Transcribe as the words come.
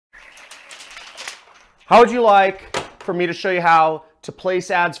How would you like for me to show you how to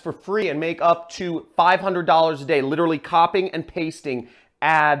place ads for free and make up to $500 a day, literally copying and pasting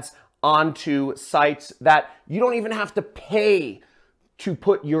ads onto sites that you don't even have to pay to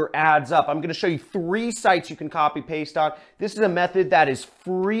put your ads up? I'm going to show you 3 sites you can copy paste on. This is a method that is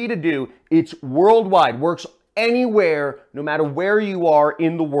free to do. It's worldwide, works anywhere, no matter where you are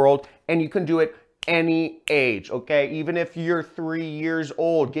in the world, and you can do it any age, okay? Even if you're 3 years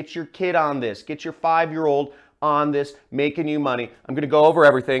old, get your kid on this, get your 5-year-old on this, making you money. I'm going to go over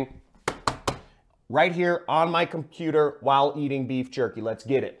everything right here on my computer while eating beef jerky. Let's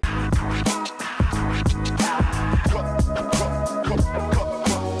get it.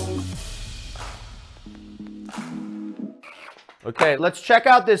 Okay, let's check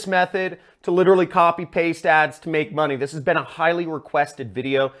out this method to literally copy paste ads to make money. This has been a highly requested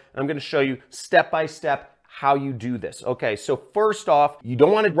video, and I'm going to show you step by step how you do this. Okay, so first off, you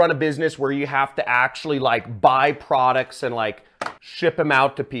don't want to run a business where you have to actually like buy products and like ship them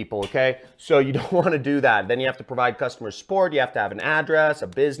out to people, okay? So you don't want to do that. Then you have to provide customer support, you have to have an address, a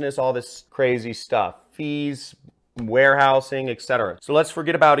business, all this crazy stuff, fees, warehousing, etc. So let's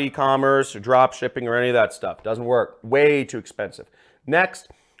forget about e-commerce or drop shipping or any of that stuff. Doesn't work. Way too expensive. Next,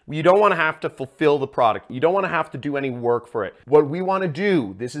 you don't want to have to fulfill the product. You don't want to have to do any work for it. What we want to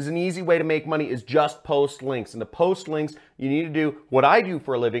do, this is an easy way to make money, is just post links. And to post links, you need to do what I do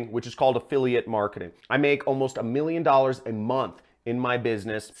for a living, which is called affiliate marketing. I make almost $1 million a month in my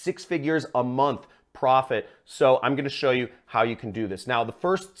business, 6 figures a month profit. So I'm going to show you how you can do this. Now, the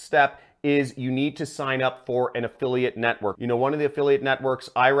first step is you need to sign up for an affiliate network. You know, one of the affiliate networks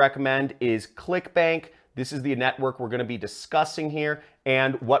I recommend is ClickBank. This is the network we're going to be discussing here,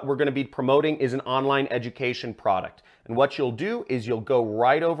 and what we're going to be promoting is an online education product. And what you'll do is you'll go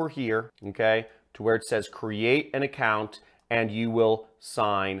right over here, okay, to where it says create an account, and you will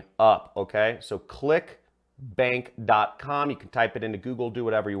sign up, okay? So clickbank.com. You can type it into Google, do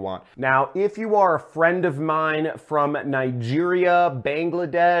whatever you want. Now, if you are a friend of mine from Nigeria,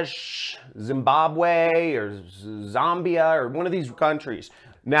 Bangladesh, Zimbabwe, or Zambia, or one of these countries,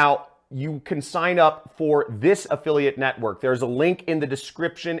 now you can sign up for this affiliate network. There's a link in the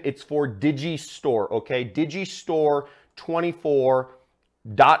description. It's for Digistore, okay?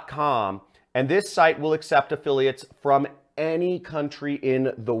 Digistore24.com. And this site will accept affiliates from any country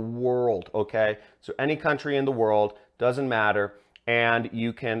in the world, okay? So any country in the world, doesn't matter. And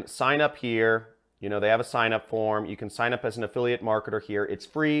you can sign up here. You know, they have a sign up form. You can sign up as an affiliate marketer here. It's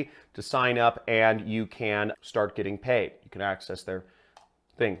free to sign up, and you can start getting paid. You can access their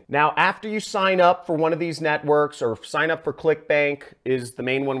thing. Now, after you sign up for one of these networks, or sign up for ClickBank is the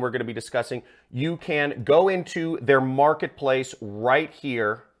main one we're going to be discussing, you can go into their marketplace right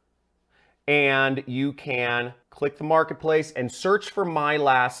here, and you can click the marketplace and search for my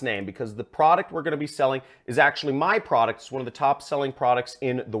last name, because the product we're going to be selling is actually my product. It's one of the top selling products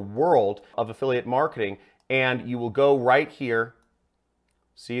in the world of affiliate marketing. And you will go right here.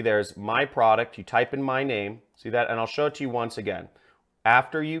 See, there's my product. You type in my name. See that? And I'll show it to you once again.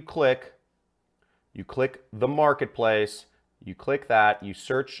 After you click the marketplace, you click that, you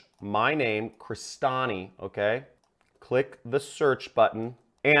search my name, Cristani, okay? Click the search button.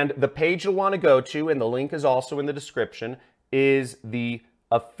 And the page you'll want to go to, and the link is also in the description, is the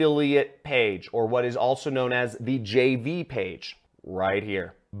affiliate page, or what is also known as the JV page, right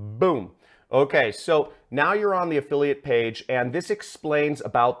here. Boom. Okay, so now you're on the affiliate page, and this explains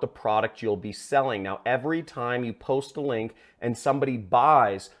about the product you'll be selling. Now, every time you post a link and somebody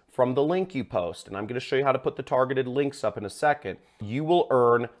buys from the link you post, and I'm going to show you how to put the targeted links up in a second, you will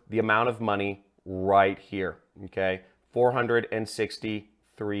earn the amount of money right here, okay?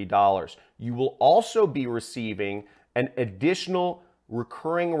 $463. You will also be receiving an additional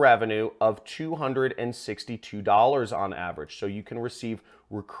recurring revenue of $262 on average. So you can receive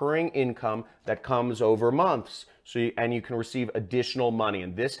recurring income that comes over months. And you can receive additional money.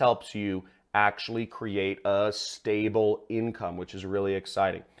 And this helps you actually create a stable income, which is really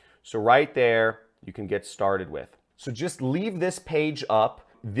exciting. So right there, you can get started with. So just leave this page up.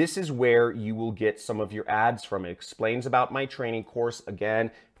 This is where you will get some of your ads from. It explains about my training course. Again,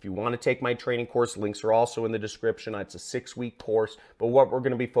 if you want to take my training course, links are also in the description. It's a 6-week course, but what we're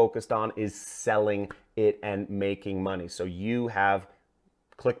going to be focused on is selling it and making money. So you have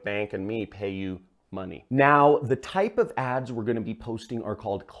ClickBank and me pay you money. Now, the type of ads we're going to be posting are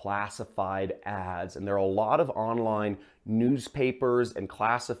called classified ads, and there are a lot of online newspapers and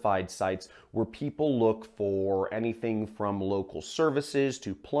classified sites where people look for anything from local services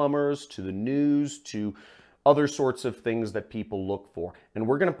to plumbers to the news to other sorts of things that people look for. And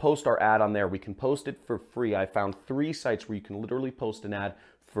we're going to post our ad on there. We can post it for free. I found 3 sites where you can literally post an ad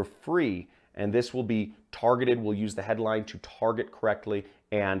for free, and this will be targeted. We'll use the headline to target correctly,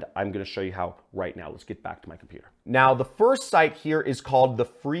 and I'm going to show you how right now. Let's get back to my computer. Now, the first site here is called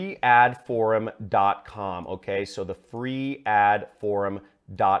TheFreeAdForum.com, okay? So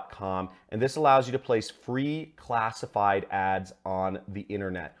TheFreeAdForum.com, and this allows you to place free classified ads on the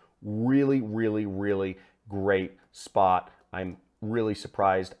internet. Really, really, really great spot. I'm really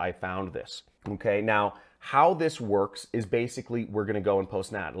surprised I found this. Okay, now how this works is basically we're going to go and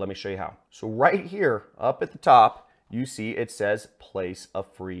post an ad. Let me show you how. So right here up at the top, you see it says place a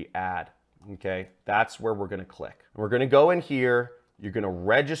free ad. Okay, that's where we're going to click. We're going to go in here. You're going to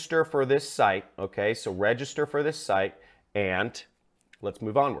register for this site. Okay, so register for this site, and let's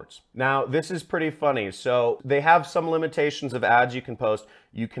move onwards. Now, this is pretty funny. So they have some limitations of ads you can post.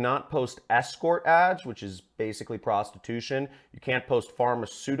 You cannot post escort ads, which is basically prostitution. You can't post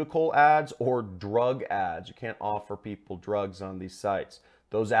pharmaceutical ads or drug ads. You can't offer people drugs on these sites.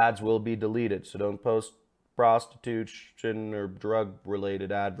 Those ads will be deleted, so don't post prostitution or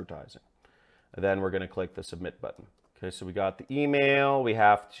drug-related advertising. And then we're gonna click the submit button. Okay, so we got the email. We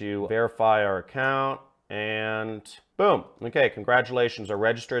have to verify our account. And boom, okay, congratulations, our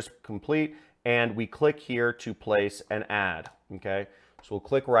register is complete, and we click here to place an ad, okay? So we'll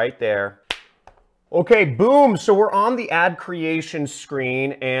click right there. Okay, boom, so we're on the ad creation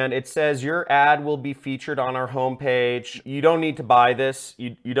screen, and it says your ad will be featured on our homepage. You don't need to buy this.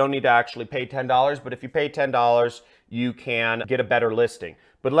 You don't need to actually pay $10, but if you pay $10, you can get a better listing.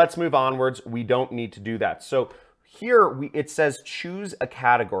 But let's move onwards. We don't need to do that. So here, it says choose a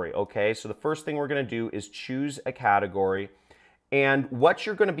category, okay? So the first thing we're gonna do is choose a category. And what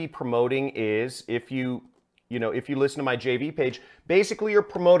you're gonna be promoting is, if you listen to my JV page, basically you're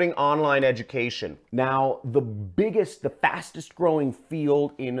promoting online education. Now, the fastest growing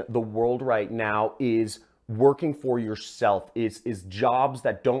field in the world right now is working for yourself, is jobs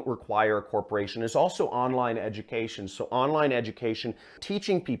that don't require a corporation. It's also online education. So online education,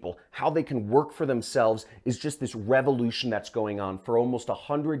 teaching people how they can work for themselves, is just this revolution that's going on. For almost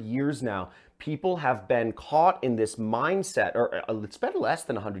 100 years now, people have been caught in this mindset, or it's been less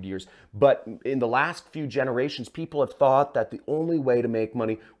than 100 years, but in the last few generations, people have thought that the only way to make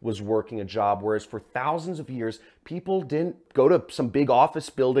money was working a job, whereas for thousands of years, people didn't go to some big office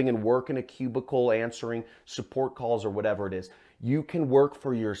building and work in a cubicle answering support calls or whatever it is. You can work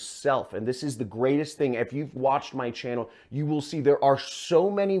for yourself, and this is the greatest thing. If you've watched my channel, you will see there are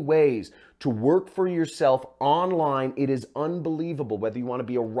so many ways to work for yourself online. It is unbelievable. Whether you want to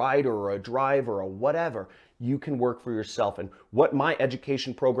be a writer or a driver or whatever, you can work for yourself. And what my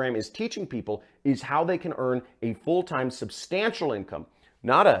education program is teaching people is how they can earn a full-time substantial income.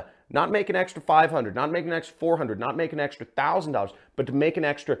 Not make an extra $500, not make an extra $400, not make an extra $1,000, but to make an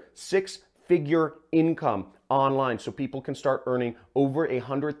extra six-figure income online, so people can start earning over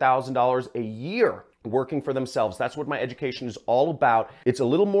 $100,000 a year working for themselves. That's what my education is all about. It's a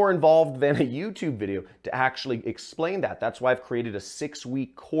little more involved than a YouTube video to actually explain that. That's why I've created a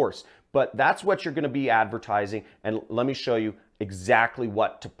 6-week course, but that's what you're going to be advertising. And let me show you exactly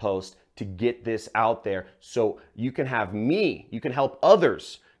what to post to get this out there, so you can have me, you can help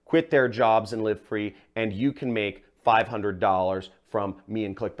others quit their jobs and live free, and you can make $500 from me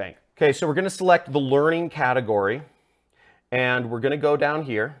and ClickBank. Okay, so we're going to select the learning category, and we're going to go down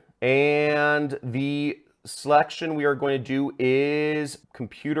here, and the selection we are going to do is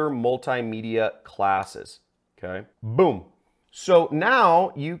computer multimedia classes. Okay, boom. So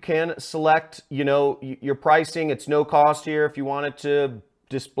now you can select, your pricing. It's no cost here. If you wanted to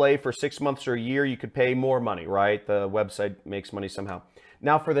display for 6 months or a year, you could pay more money, right? The website makes money somehow.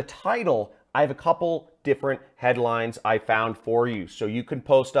 Now for the title, I have a couple different headlines I found for you. So you can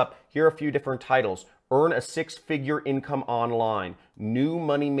post up, here are a few different titles. Earn a 6-figure income online, new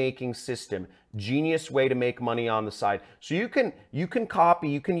money-making system, genius way to make money on the side. So you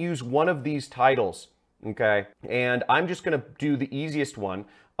can use one of these titles, okay? And I'm just gonna do the easiest one,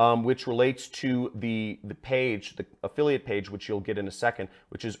 which relates to the page, the affiliate page, which you'll get in a second,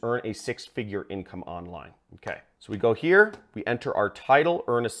 which is earn a 6-figure income online. Okay, so we go here, we enter our title,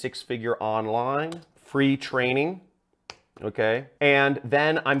 earn a 6-figure online, free training, okay? And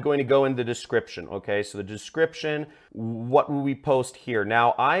then I'm going to go in the description, okay? So the description, what will we post here?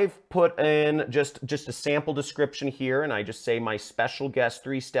 Now, I've put in just a sample description here, and I just say my special guest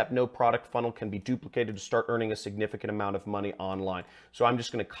 3-step no product funnel can be duplicated to start earning a significant amount of money online. So I'm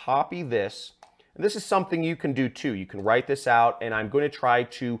just gonna copy this, and this is something you can do too. You can write this out, and I'm going to try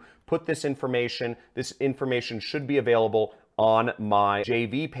to put this information should be available on my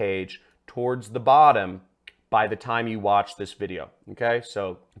JV page towards the bottom by the time you watch this video, okay?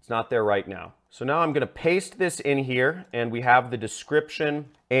 So it's not there right now. So now I'm gonna paste this in here, and we have the description,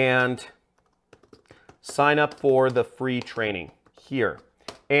 and sign up for the free training here.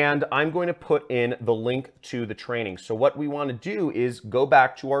 And I'm going to put in the link to the training. So what we want to do is go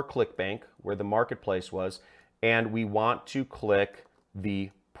back to our ClickBank where the marketplace was, and we want to click the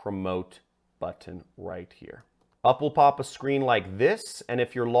promote button right here. Up will pop a screen like this, and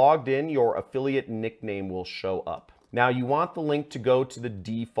if you're logged in, your affiliate nickname will show up. Now you want the link to go to the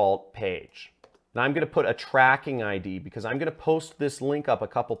default page. Now I'm going to put a tracking ID because I'm going to post this link up a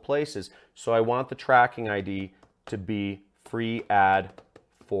couple places. So I want the tracking ID to be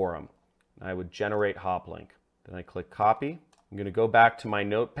FreeAdForum. I would generate hop link. Then I click copy. I'm going to go back to my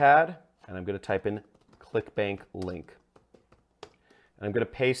notepad and I'm going to type in ClickBank link. And I'm going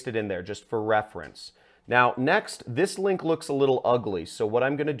to paste it in there just for reference. Now next, this link looks a little ugly. So what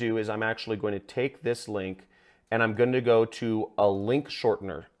I'm going to do is I'm actually going to take this link and I'm going to go to a link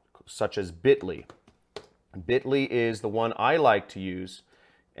shortener such as bit.ly. Bit.ly is the one I like to use,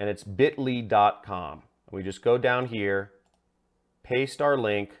 and it's bit.ly.com. We just go down here, paste our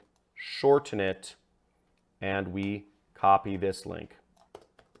link, shorten it, and we copy this link.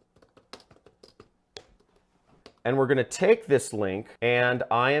 And we're going to take this link and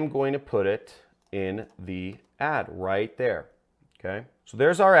I am going to put it in the ad right there. Okay, so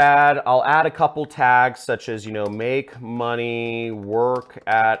there's our ad. I'll add a couple tags such as, make money, work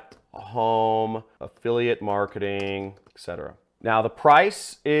at home, affiliate marketing, etc. Now the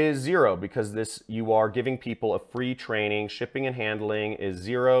price is $0 because you are giving people a free training. Shipping and handling is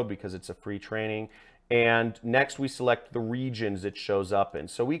 $0 because it's a free training. And next we select the regions it shows up in.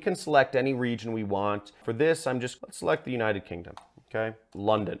 So we can select any region we want. For this, let's select the United Kingdom, okay?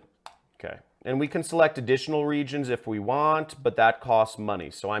 London, okay. And we can select additional regions if we want, but that costs money.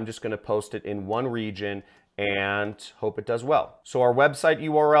 So I'm just gonna post it in one region and hope it does well. So our website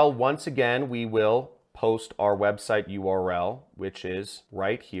URL, once again, we will post our website URL, which is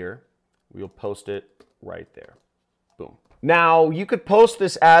right here. We'll post it right there, boom. Now you could post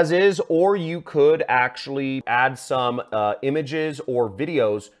this as is, or you could actually add some images or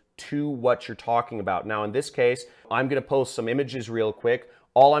videos to what you're talking about. Now in this case, I'm gonna post some images real quick.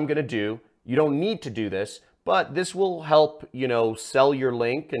 All I'm gonna do, you don't need to do this, but this will help, sell your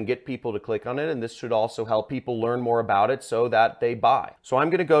link and get people to click on it. And this should also help people learn more about it so that they buy. So I'm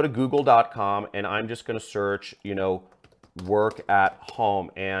going to go to google.com and I'm just going to search, work at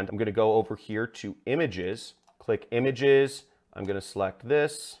home. And I'm going to go over here to images, click images. I'm going to select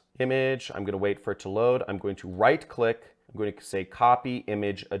this image. I'm going to wait for it to load. I'm going to right click. I'm going to say copy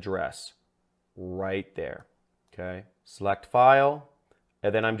image address right there. Okay. Select file.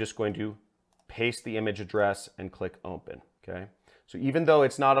 And then I'm just going to paste the image address and click open, okay? So even though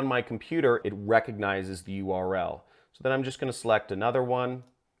it's not on my computer, it recognizes the URL. So then I'm just gonna select another one. I'm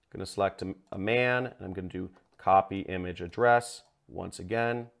gonna select a man, and I'm gonna do copy image address once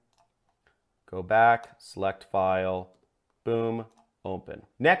again. Go back, select file, boom, open.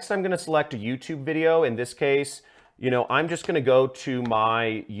 Next, I'm gonna select a YouTube video. In this case, I'm just gonna go to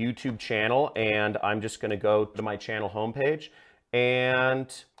my YouTube channel and I'm just gonna go to my channel homepage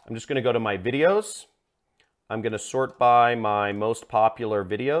and I'm just going to go to my videos. I'm going to sort by my most popular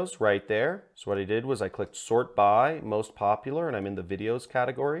videos right there. So what I did was I clicked sort by most popular and I'm in the videos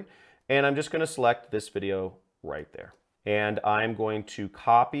category. And I'm just going to select this video right there. And I'm going to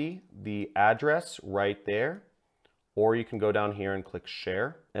copy the address right there. Or you can go down here and click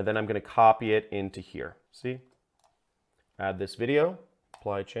share. And then I'm going to copy it into here. See? Add this video,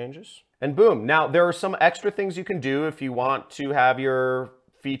 apply changes. And boom. Now there are some extra things you can do if you want to have your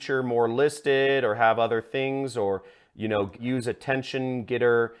feature more listed or have other things or use attention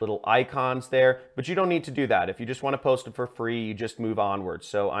getter little icons there, but you don't need to do that. If you just want to post it for free, you just move onward.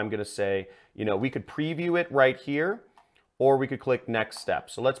 So I'm going to say, we could preview it right here or we could click next step.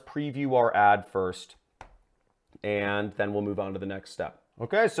 So let's preview our ad first and then we'll move on to the next step.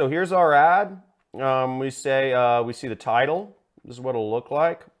 Okay, so here's our ad. We see the title. This is what it'll look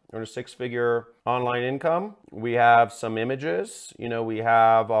like. Earn a six-figure online income. We have some images, we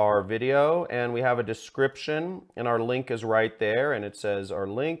have our video and we have a description and our link is right there and it says our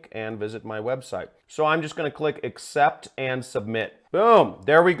link and visit my website. So I'm just going to click accept and submit. Boom,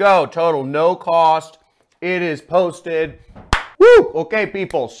 there we go. Total no cost. It is posted. Woo! Okay,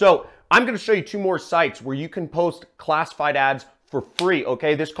 people. So I'm going to show you two more sites where you can post classified ads for free.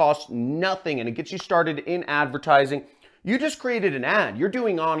 Okay, this costs nothing and it gets you started in advertising. You just created an ad. You're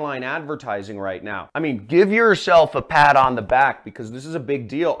doing online advertising right now. I mean, give yourself a pat on the back because this is a big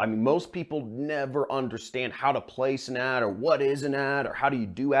deal. I mean, most people never understand how to place an ad or what is an ad or how do you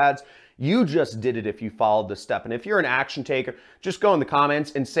do ads. You just did it if you followed the step. And if you're an action taker, just go in the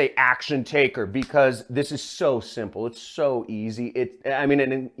comments and say action taker, because this is so simple. It's so easy.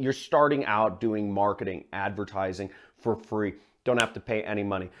 And you're starting out doing marketing, advertising for free. Don't have to pay any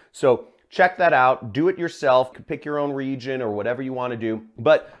money. So check that out. Do it yourself. Pick your own region or whatever you want to do.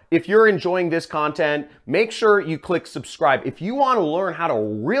 But if you're enjoying this content, make sure you click subscribe. If you want to learn how to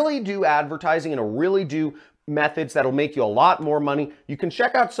really do advertising and to really do methods that'll make you a lot more money, you can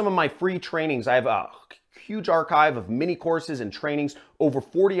check out some of my free trainings. I have a huge archive of mini courses and trainings, over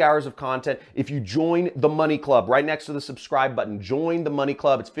 40 hours of content. If you join the Money Club, right next to the subscribe button, join the Money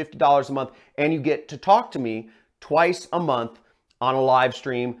Club. It's $50 a month, and you get to talk to me twice a month on a live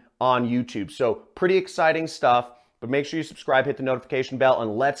stream on YouTube. So pretty exciting stuff, but make sure you subscribe, hit the notification bell,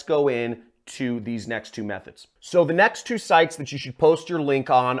 and let's go in to these next two methods. So the next two sites that you should post your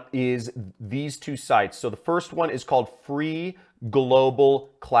link on is these two sites. So the first one is called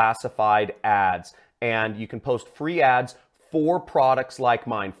FreeGlobalClassifiedAds, and you can post free ads for products like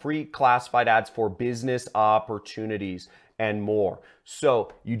mine, free classified ads for business opportunities and more.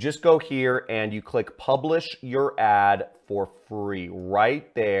 So you just go here and you click publish your ad for free.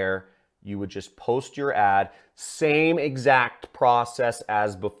 Right there, you would just post your ad. Same exact process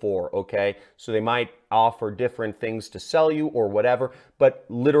as before, okay? So they might offer different things to sell you or whatever, but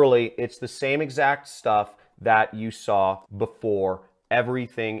literally it's the same exact stuff that you saw before.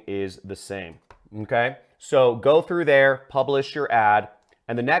 Everything is the same, okay? So go through there, publish your ad.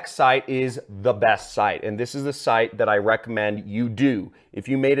 And the next site is the best site. And this is the site that I recommend you do. If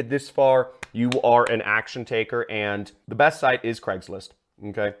you made it this far, you are an action taker, and the best site is Craigslist,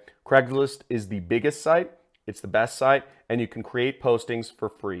 okay? Craigslist is the biggest site. It's the best site, and you can create postings for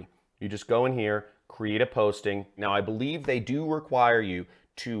free. You just go in here, create a posting. Now, I believe they do require you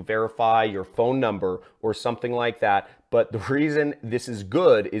to verify your phone number or something like that. But the reason this is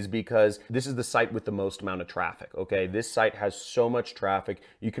good is because this is the site with the most amount of traffic, okay? This site has so much traffic,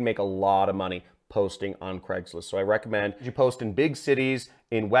 you can make a lot of money posting on Craigslist. So I recommend you post in big cities,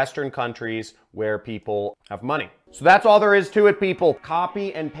 in Western countries where people have money. So that's all there is to it, people.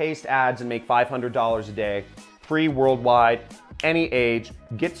 Copy and paste ads and make $500 a day, free worldwide, any age.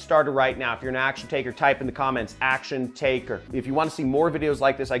 Get started right now. If you're an action taker, type in the comments, action taker. If you want to see more videos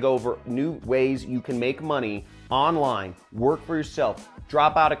like this, I go over new ways you can make money online, work for yourself,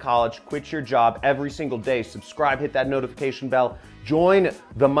 drop out of college, quit your job every single day, subscribe, hit that notification bell, join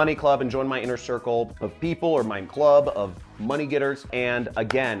the Money Club and join my inner circle of people, or my club of money getters. And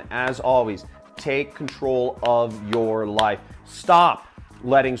again, as always, take control of your life. Stop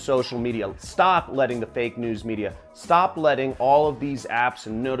letting social media, stop letting the fake news media, stop letting all of these apps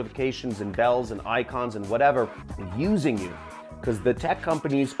and notifications and bells and icons and whatever using you. Because the tech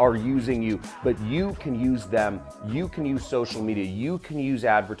companies are using you, but you can use them. You can use social media. You can use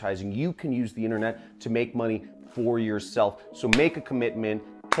advertising. You can use the internet to make money for yourself. So make a commitment,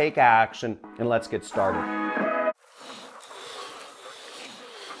 take action, and let's get started.